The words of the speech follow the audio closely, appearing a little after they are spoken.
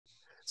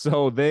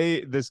So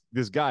this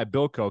guy,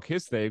 Bill Koch,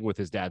 his thing with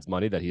his dad's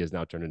money that he has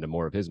now turned into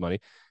more of his money,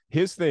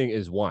 his thing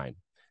is wine.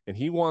 And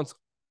he wants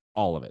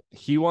all of it.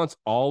 He wants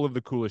all of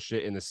the coolest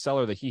shit in the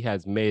cellar that he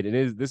has made.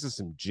 And this is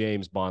some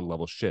James Bond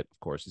level shit, of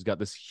course. He's got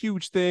this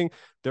huge thing.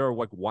 There are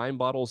like wine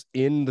bottles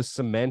in the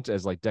cement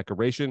as like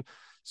decoration.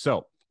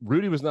 So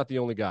Rudy was not the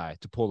only guy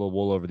to pull the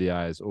wool over the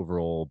eyes over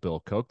old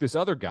Bill Koch. This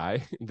other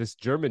guy, this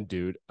German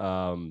dude,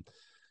 I'm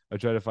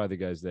trying to find the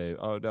guy's name.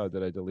 Oh no,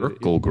 did I delete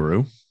it?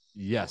 Guru.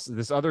 Yes,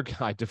 this other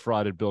guy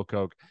defrauded Bill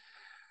Koch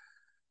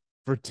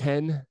for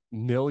 $10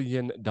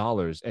 million.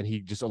 And he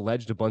just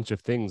alleged a bunch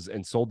of things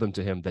and sold them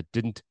to him that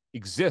didn't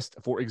exist.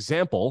 For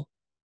example,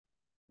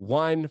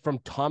 wine from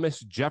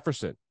Thomas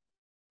Jefferson.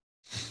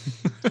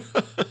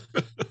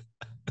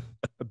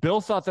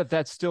 Bill thought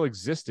that still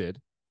existed.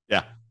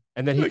 Yeah.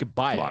 And then he could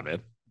buy Come it. on,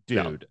 man.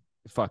 Dude,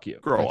 fuck you.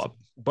 Grow up.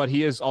 But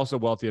he is also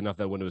wealthy enough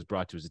that when it was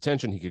brought to his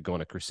attention, he could go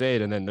on a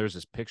crusade. And then there's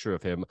this picture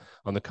of him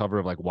on the cover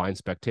of like Wine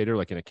Spectator,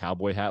 like in a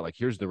cowboy hat. Like,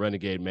 here's the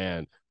renegade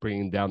man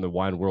bringing down the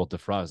wine world to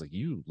fries. Like,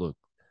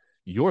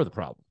 you're the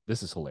problem.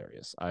 This is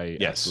hilarious. I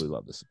absolutely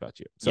love this about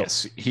you. So,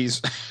 yes,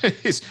 he's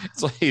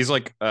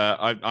like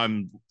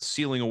I'm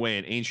sealing away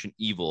an ancient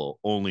evil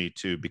only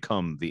to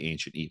become the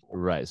ancient evil.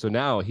 Right. So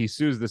now he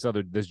sues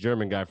this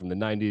German guy from the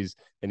 90s,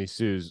 and he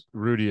sues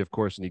Rudy, of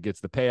course, and he gets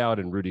the payout,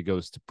 and Rudy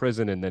goes to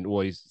prison, and then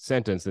he's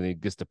sentenced and he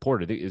gets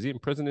deported. Is he in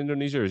prison in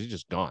Indonesia, or is he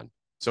just gone?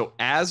 So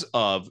as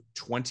of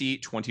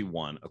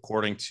 2021,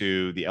 according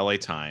to the LA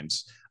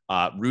Times,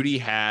 Rudy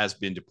has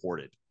been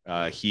deported.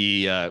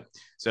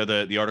 So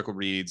the article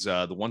reads,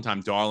 the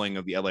one-time darling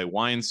of the LA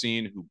wine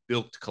scene who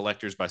bilked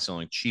collectors by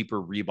selling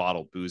cheaper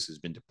rebottled booze has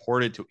been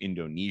deported to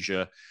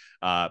Indonesia.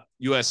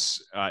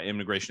 U.S.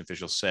 immigration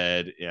officials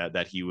said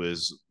that he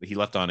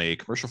left on a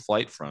commercial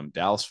flight from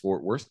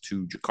Dallas-Fort Worth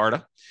to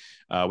Jakarta,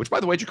 which, by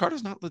the way, Jakarta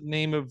is not the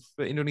name of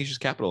Indonesia's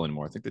capital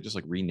anymore. I think they just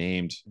like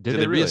renamed. Did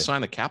they really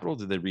reassign the capital?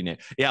 Did they rename?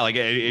 Yeah, like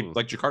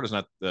like Jakarta's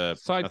not the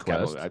side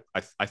quest. Capital.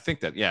 I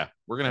think that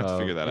we're gonna have to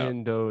figure that out.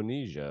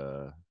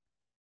 Indonesia.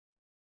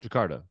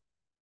 Jakarta.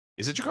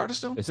 Is it Jakarta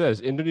still? It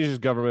says Indonesia's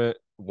government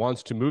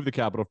wants to move the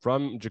capital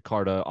from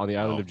Jakarta on the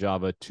island of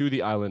Java to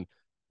the island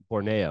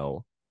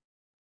Borneo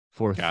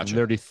for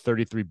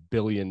 $33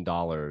 billion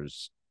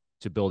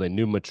to build a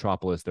new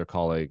metropolis they're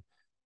calling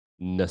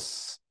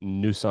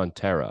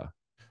Nusantara.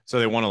 So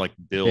they want to like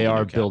build. They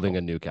are building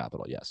a new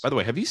capital. Yes. By the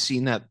way, have you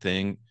seen that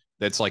thing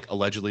that's like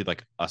allegedly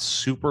like a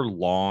super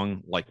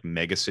long like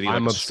mega city? Like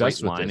I'm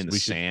obsessed with line this. in the We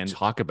sand. should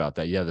talk about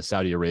that. Yeah, the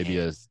Saudi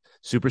Arabia's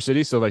super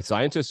city. So like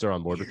scientists are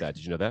on board with that.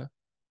 Did you know that?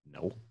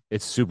 No.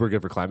 It's super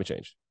good for climate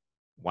change.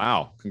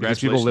 Wow.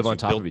 Congratulations. Because people live on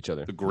top of each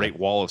other. The Great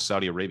Wall of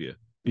Saudi Arabia.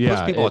 Yeah.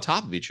 Most people on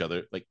top of each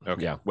other. Like,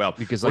 okay. Yeah. Well,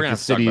 because like the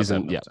cities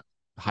and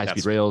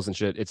high-speed rails and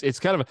shit. It's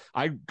kind of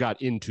I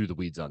got into the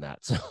weeds on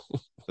that. So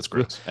that's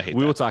gross. I hate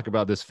we will talk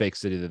about this fake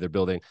city that they're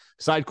building.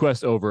 Side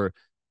quest over.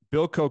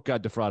 Bill Koch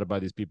got defrauded by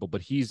these people,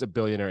 but he's a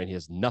billionaire and he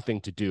has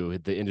nothing to do.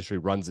 The industry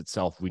runs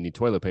itself. We need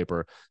toilet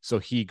paper. So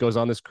he goes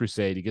on this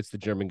crusade. He gets the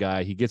German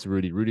guy. He gets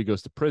Rudy. Rudy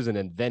goes to prison,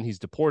 and then he's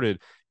deported,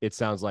 it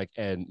sounds like,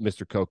 and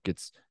Mr. Koch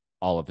gets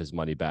all of his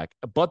money back.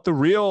 But the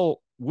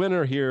real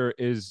winner here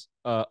is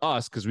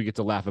us, because we get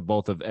to laugh at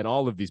both of and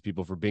all of these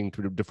people for being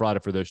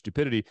defrauded for their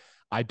stupidity.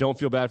 I don't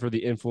feel bad for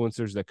the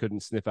influencers that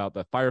couldn't sniff out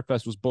that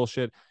Firefest was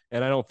bullshit,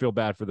 and I don't feel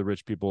bad for the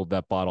rich people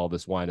that bought all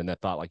this wine and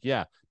that thought like,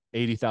 yeah,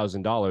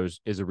 $80,000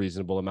 is a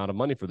reasonable amount of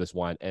money for this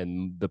wine.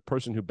 And the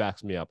person who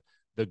backs me up,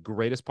 the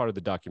greatest part of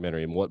the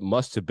documentary and what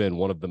must have been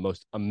one of the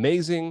most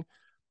amazing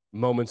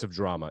moments of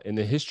drama in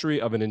the history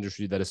of an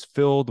industry that is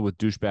filled with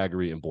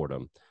douchebaggery and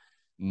boredom,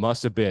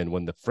 must have been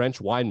when the French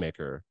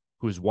winemaker,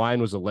 whose wine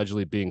was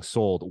allegedly being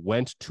sold,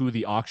 went to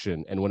the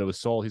auction. And when it was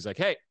sold, he's like,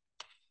 hey,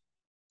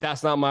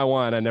 that's not my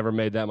wine. I never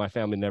made that. My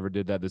family never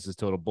did that. This is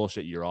total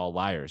bullshit. You're all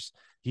liars.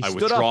 I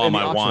withdraw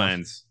my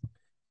wines.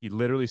 He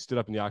literally stood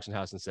up in the auction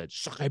house and said,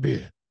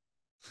 Sacre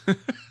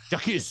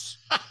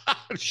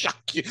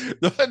Jacques.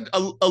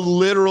 A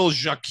literal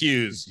Jacques.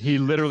 He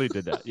literally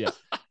did that. Yeah.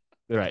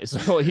 Right.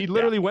 So he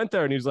literally went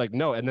there and he was like,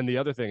 no. And then the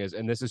other thing is,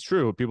 and this is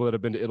true, people that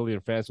have been to Italy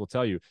and France will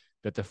tell you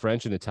that the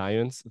French and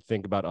Italians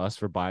think about us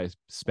for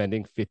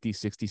spending $50,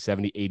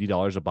 $60, $70,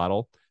 $80 a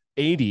bottle.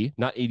 80,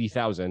 not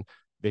 80,000.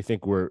 They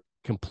think we're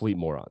complete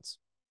morons.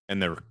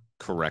 And they're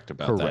correct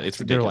about that. It's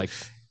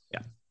ridiculous.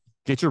 They're like,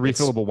 get your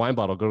refillable wine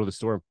bottle, go to the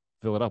store and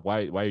fill it up.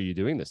 Why are you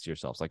doing this to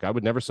yourselves? Like, I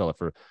would never sell it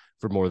for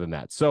more than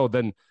that. So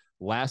then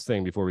last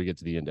thing before we get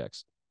to the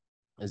index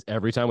is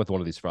every time with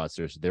one of these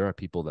fraudsters, there are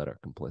people that are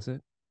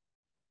complicit.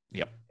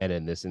 Yep. And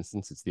in this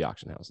instance, it's the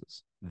auction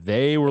houses.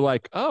 They were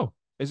like, oh,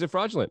 is it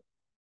fraudulent?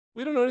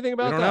 We don't know anything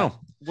about that. Know.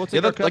 We'll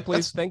take our cut,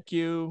 please. Thank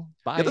you.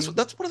 Bye. Yeah,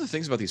 that's one of the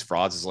things about these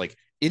frauds is like,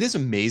 it is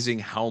amazing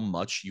how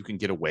much you can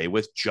get away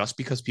with just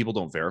because people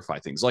don't verify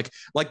things. Like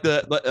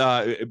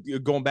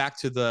going back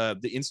to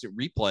the instant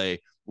replay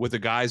with the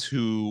guys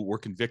who were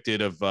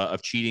convicted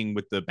of cheating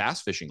with the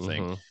bass fishing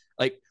thing. Mm-hmm.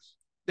 Like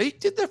they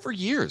did that for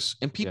years,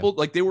 and people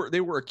like they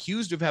were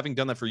accused of having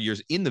done that for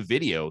years in the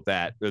video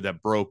that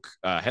broke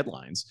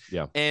headlines.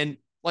 Yeah, and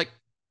like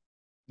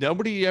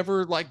nobody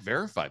ever like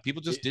verified.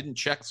 People just didn't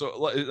check.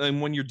 So,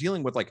 and when you're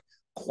dealing with like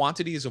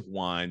quantities of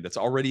wine, that's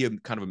already a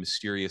kind of a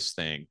mysterious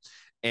thing.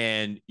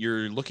 And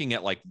you're looking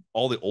at like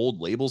all the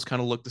old labels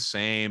kind of look the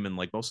same, and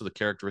like most of the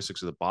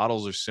characteristics of the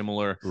bottles are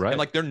similar, Right. and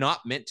like they're not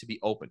meant to be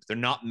opened, they're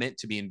not meant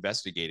to be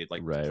investigated.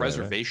 Like the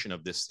preservation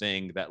of this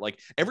thing, that like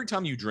every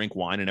time you drink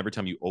wine and every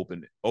time you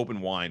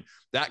open wine,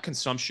 that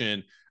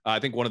consumption, I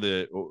think one of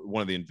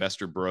the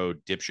investor bro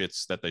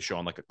dipshits that they show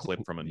on like a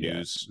clip from a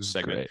news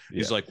segment,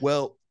 he's like,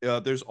 well,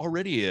 there's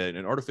already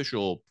an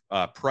artificial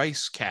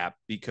price cap,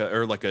 because,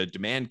 or like a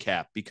demand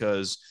cap,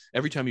 because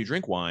every time you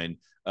drink wine,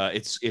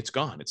 it's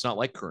gone. It's not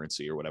like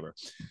currency or whatever.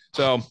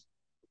 So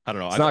I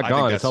don't know. It's not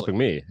gone. It's helping like,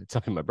 me. It's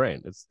helping my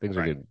brain. Things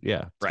are good.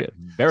 Yeah. Right. Good.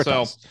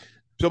 Veritas.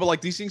 So, but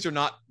like these things are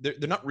not, they're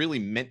not really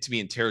meant to be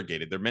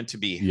interrogated. They're meant to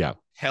be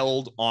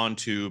held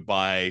onto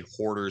by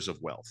hoarders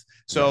of wealth.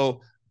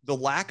 So the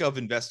lack of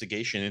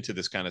investigation into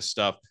this kind of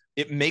stuff,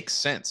 it makes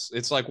sense.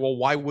 It's like, well,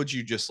 why would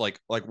you just like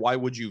why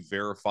would you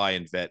verify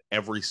and vet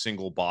every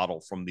single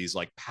bottle from these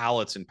like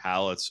pallets and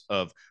pallets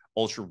of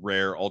ultra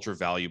rare, ultra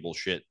valuable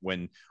shit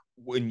when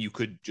you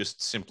could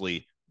just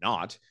simply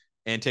not,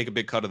 and take a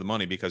big cut of the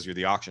money because you're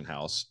the auction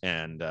house,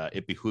 and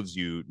it behooves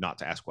you not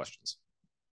to ask questions.